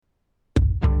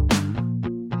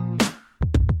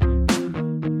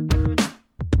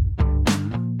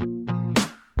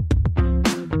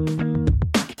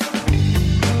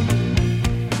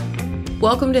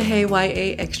Welcome to Hey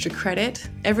YA Extra Credit.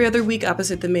 Every other week,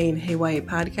 opposite the main Hey YA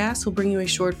podcast, we'll bring you a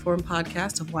short-form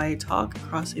podcast of YA talk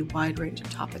across a wide range of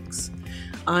topics.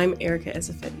 I'm Erica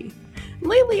Ezefedi.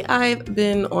 Lately, I've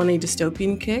been on a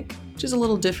dystopian kick, which is a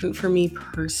little different for me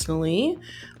personally.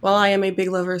 While I am a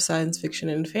big lover of science fiction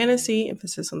and fantasy,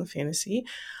 emphasis on the fantasy,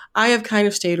 I have kind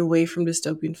of stayed away from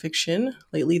dystopian fiction.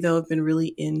 Lately, though, I've been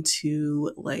really into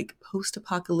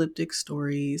post-apocalyptic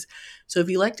stories. So if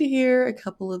you like to hear a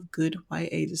couple of good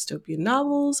YA dystopian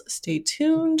novels, stay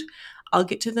tuned. I'll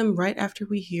get to them right after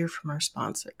we hear from our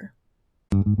sponsor.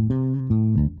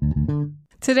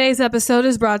 Today's episode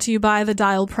is brought to you by The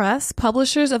Dial Press,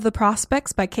 publishers of The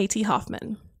Prospects by K.T.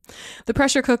 Hoffman. The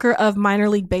pressure cooker of minor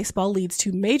league baseball leads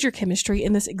to major chemistry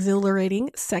in this exhilarating,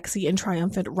 sexy, and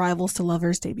triumphant rivals to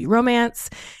lovers debut romance.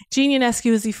 Gene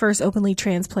Ionescu is the first openly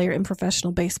trans player in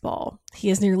professional baseball. He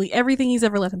has nearly everything he's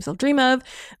ever let himself dream of.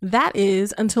 That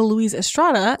is, until Luis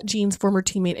Estrada, Gene's former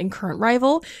teammate and current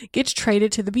rival, gets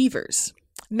traded to the Beavers.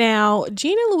 Now,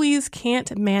 Gene and Louise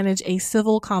can't manage a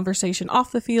civil conversation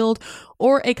off the field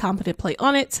or a competent play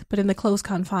on it, but in the close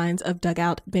confines of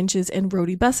dugout, benches, and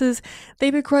roadie buses, they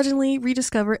begrudgingly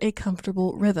rediscover a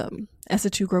comfortable rhythm. As the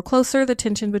two grow closer, the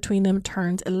tension between them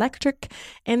turns electric,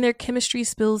 and their chemistry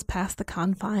spills past the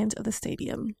confines of the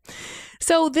stadium.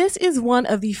 So this is one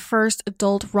of the first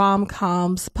adult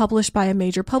rom-coms published by a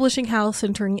major publishing house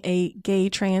centering a gay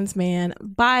trans man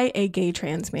by a gay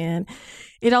trans man.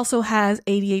 It also has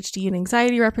ADHD and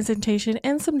anxiety representation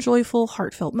and some joyful,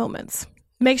 heartfelt moments.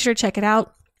 Make sure to check it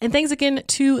out. And thanks again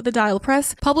to The Dial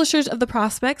Press, publishers of The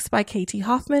Prospects by K.T.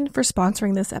 Hoffman, for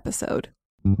sponsoring this episode.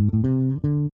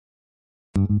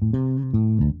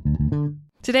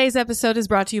 Today's episode is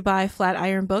brought to you by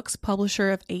Flatiron Books, publisher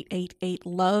of 888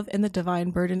 Love and the Divine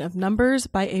Burden of Numbers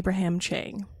by Abraham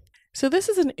Chang. So this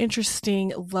is an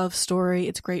interesting love story.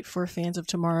 It's great for fans of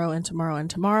Tomorrow and Tomorrow and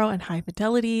Tomorrow and High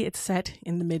Fidelity. It's set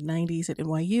in the mid-90s at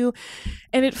NYU,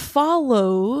 and it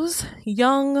follows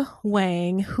young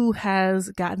Wang, who has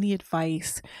gotten the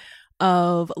advice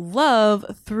of love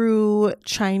through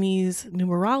Chinese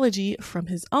numerology from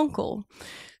his uncle.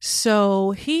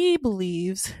 So he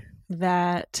believes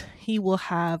that he will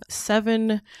have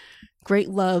 7 great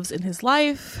loves in his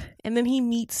life, and then he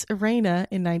meets Irena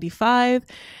in 95.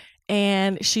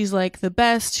 And she's like the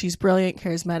best. She's brilliant,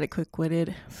 charismatic,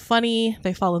 quick-witted, funny.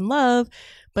 They fall in love.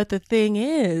 But the thing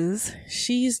is,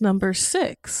 she's number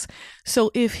 6.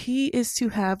 So if he is to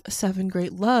have 7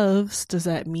 great loves, does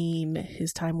that mean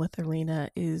his time with Irena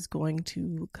is going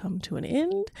to come to an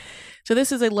end? So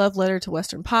this is a love letter to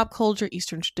Western pop culture,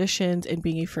 Eastern traditions, and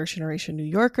being a first-generation New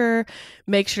Yorker.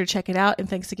 Make sure to check it out. And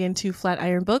thanks again to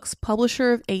Flatiron Books,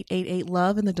 publisher of 888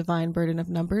 Love and the Divine Burden of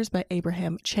Numbers by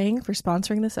Abraham Chang, for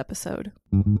sponsoring this episode.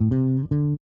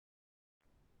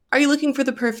 Are you looking for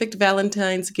the perfect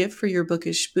Valentine's gift for your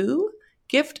bookish boo?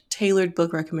 Gift tailored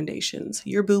book recommendations.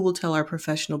 Your boo will tell our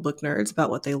professional book nerds about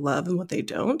what they love and what they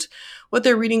don't, what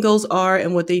their reading goals are,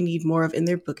 and what they need more of in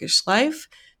their bookish life.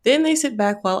 Then they sit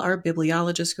back while our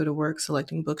bibliologists go to work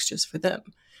selecting books just for them.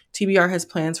 TBR has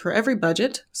plans for every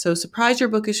budget, so surprise your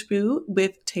bookish boo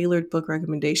with tailored book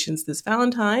recommendations this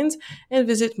Valentine's and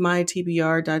visit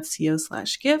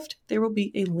mytbr.co/gift. There will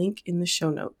be a link in the show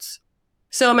notes.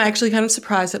 So I'm actually kind of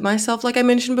surprised at myself. Like I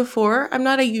mentioned before, I'm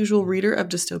not a usual reader of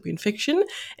dystopian fiction.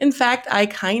 In fact, I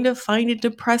kind of find it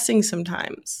depressing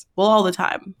sometimes. Well, all the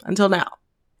time, until now.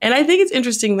 And I think it's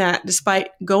interesting that despite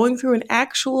going through an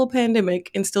actual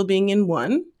pandemic and still being in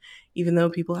one, even though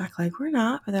people act like we're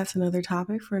not, but that's another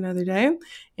topic for another day.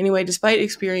 Anyway, despite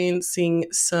experiencing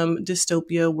some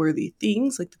dystopia-worthy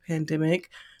things like the pandemic,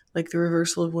 like the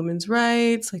reversal of women's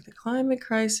rights, like the climate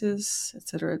crisis,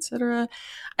 etc., etc.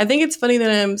 I think it's funny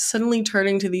that I'm suddenly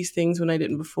turning to these things when I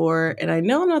didn't before, and I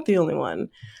know I'm not the only one.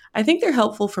 I think they're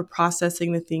helpful for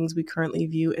processing the things we currently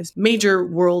view as major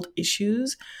world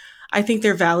issues. I think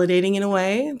they're validating in a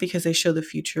way because they show the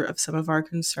future of some of our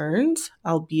concerns,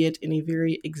 albeit in a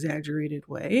very exaggerated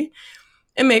way.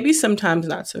 And maybe sometimes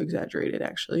not so exaggerated,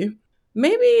 actually.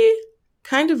 Maybe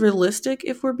kind of realistic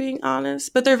if we're being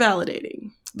honest, but they're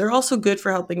validating. They're also good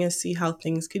for helping us see how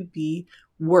things could be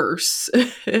worse.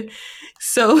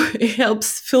 So it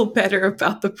helps feel better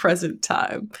about the present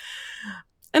time.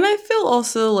 And I feel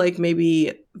also like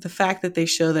maybe the fact that they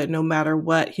show that no matter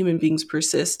what, human beings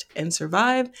persist and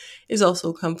survive is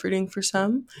also comforting for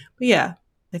some. But yeah,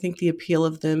 I think the appeal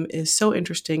of them is so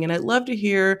interesting. And I'd love to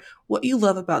hear what you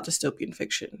love about dystopian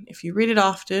fiction. If you read it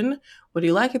often, what do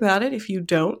you like about it? If you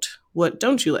don't, what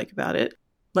don't you like about it?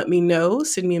 Let me know.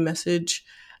 Send me a message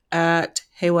at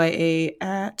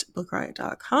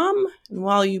heyya@bookriot.com. And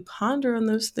while you ponder on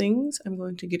those things, I'm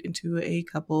going to get into a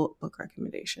couple book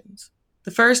recommendations.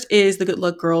 The first is The Good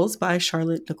Luck Girls by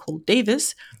Charlotte Nicole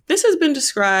Davis. This has been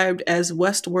described as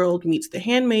Westworld meets The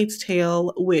Handmaid's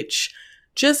Tale, which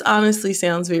just honestly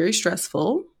sounds very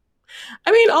stressful.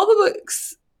 I mean, all the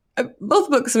books,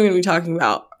 both books I'm going to be talking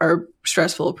about are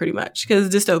stressful pretty much because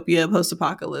dystopia,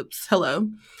 post-apocalypse, hello.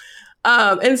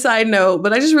 And side note,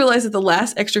 but I just realized that the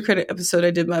last extra credit episode I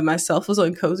did by myself was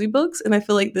on cozy books, and I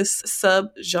feel like this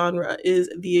sub-genre is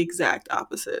the exact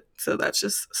opposite. So that's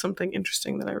just something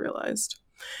interesting that I realized.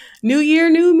 New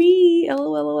year, new me,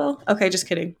 LOL. Okay, just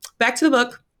kidding. Back to the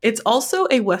book. It's also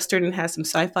a Western and has some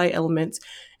sci-fi elements.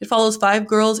 It follows 5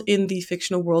 girls in the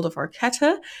fictional world of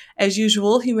Arquetta. As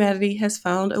usual, humanity has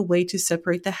found a way to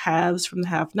separate the haves from the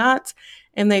have-nots,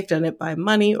 and they've done it by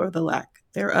money or the lack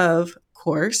thereof, of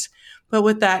course. But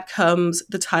with that comes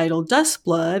the title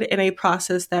Dustblood and a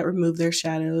process that removed their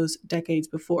shadows decades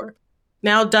before.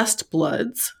 Now,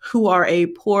 Dustbloods, who are a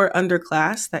poor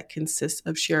underclass that consists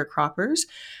of sharecroppers,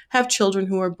 have children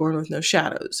who are born with no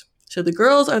shadows. So the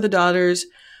girls are the daughters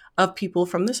of people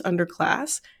from this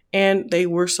underclass, and they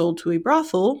were sold to a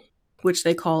brothel, which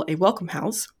they call a welcome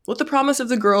house, with the promise of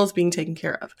the girls being taken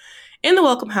care of. In the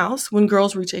welcome house, when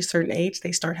girls reach a certain age,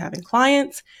 they start having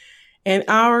clients. And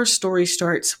our story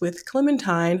starts with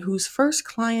Clementine, whose first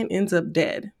client ends up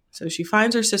dead. So she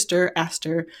finds her sister,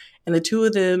 Aster, and the two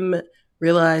of them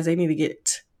realize they need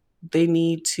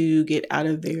to get out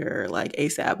of there like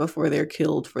ASAP before they're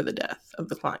killed for the death of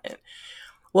the client.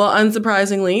 Well,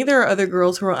 unsurprisingly, there are other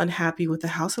girls who are unhappy with the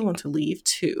house and want to leave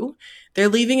too. Their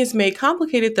leaving is made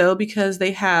complicated though because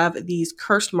they have these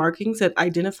cursed markings that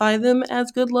identify them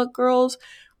as good luck girls,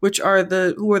 who are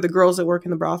the girls that work in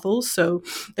the brothels. So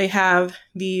they have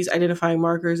these identifying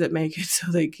markers that make it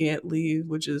so they can't leave,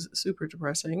 which is super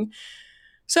depressing.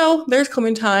 So there's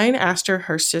Clementine, Aster,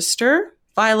 her sister,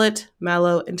 Violet,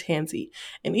 Mallow, and Tansy.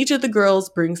 And each of the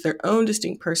girls brings their own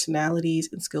distinct personalities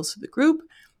and skills to the group.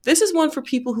 This is one for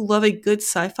people who love a good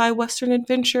sci-fi Western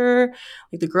adventure.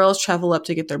 Like the girls travel up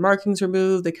to get their markings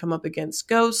removed. They come up against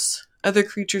ghosts, other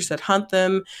creatures that hunt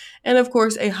them, and of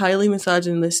course, a highly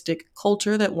misogynistic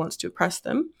culture that wants to oppress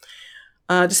them.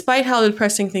 Despite how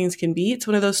depressing things can be, it's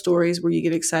one of those stories where you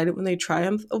get excited when they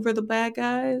triumph over the bad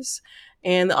guys.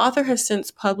 And the author has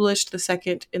since published the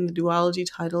second in the duology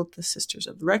titled The Sisters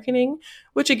of the Reckoning,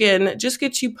 which again just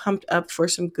gets you pumped up for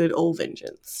some good old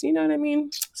vengeance. You know what I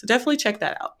mean? So definitely check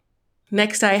that out.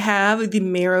 Next, I have The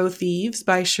Marrow Thieves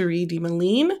by Cherie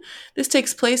Dimaline. This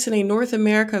takes place in a North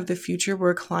America of the future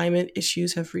where climate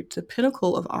issues have reached the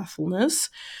pinnacle of awfulness.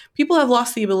 People have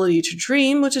lost the ability to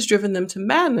dream, which has driven them to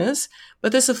madness,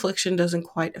 but this affliction doesn't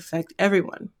quite affect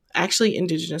everyone. Actually,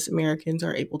 Indigenous Americans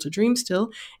are able to dream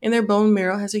still, and their bone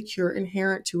marrow has a cure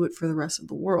inherent to it for the rest of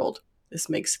the world. This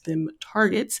makes them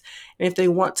targets, and if they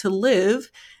want to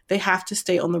live, they have to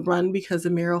stay on the run because the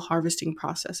marrow harvesting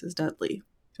process is deadly.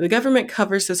 So the government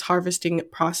covers this harvesting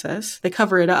process. They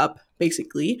cover it up,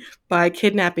 basically, by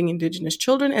kidnapping Indigenous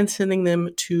children and sending them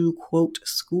to, quote,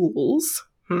 schools,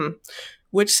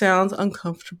 which sounds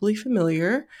uncomfortably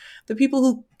familiar. The people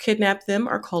who kidnap them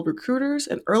are called recruiters,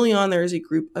 and early on there is a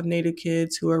group of Native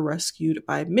kids who are rescued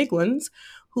by Mi'kmaq,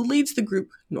 who leads the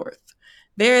group north.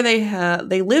 There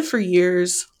they live for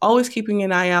years, always keeping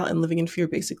an eye out and living in fear,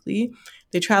 basically.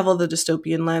 They travel the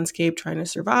dystopian landscape trying to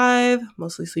survive,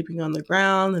 mostly sleeping on the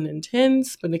ground and in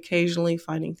tents, but occasionally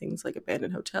finding things like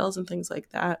abandoned hotels and things like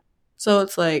that. So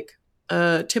it's like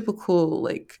a typical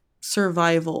like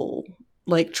survival,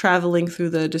 like traveling through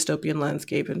the dystopian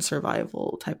landscape and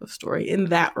survival type of story in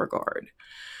that regard.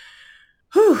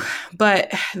 Whew.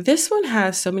 But this one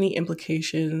has so many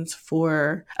implications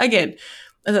for, again,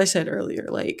 as I said earlier,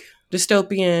 like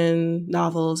dystopian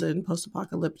novels and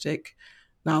post-apocalyptic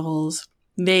novels.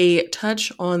 They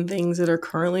touch on things that are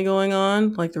currently going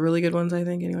on, like the really good ones, I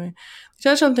think, anyway. They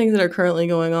touch on things that are currently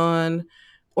going on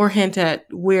or hint at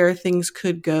where things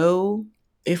could go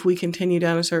if we continue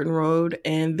down a certain road.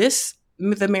 And this,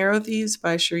 The Marrow Thieves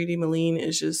by Cherie Dimaline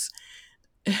is just,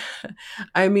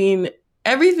 I mean,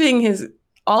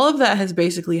 all of that has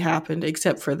basically happened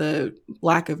except for the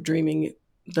lack of dreaming,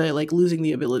 the like losing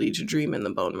the ability to dream in the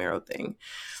bone marrow thing.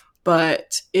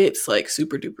 But it's like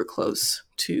super duper close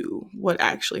to what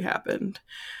actually happened.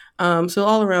 So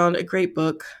all around a great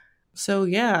book. So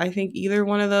yeah, I think either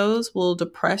one of those will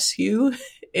depress you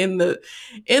in the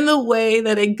way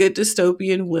that a good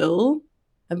dystopian will.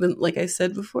 I've been, like I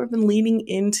said before, I've been leaning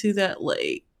into that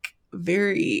like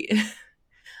very,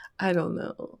 I don't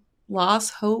know,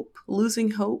 losing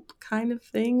hope kind of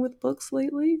thing with books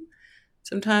lately.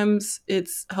 Sometimes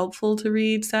it's helpful to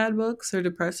read sad books or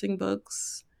depressing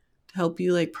books to help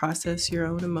you like process your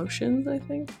own emotions, I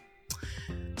think.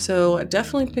 So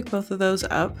definitely pick both of those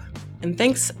up. And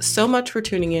thanks so much for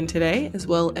tuning in today, as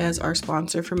well as our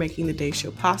sponsor for making the day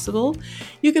show possible.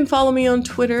 You can follow me on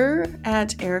Twitter at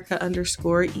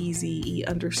Erica_EZE_.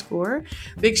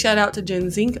 Big shout out to Jen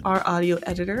Zink, our audio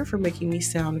editor, for making me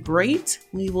sound great.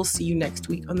 We will see you next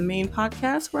week on the main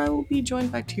podcast, where I will be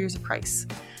joined by Tears of Price.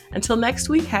 Until next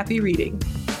week, happy reading.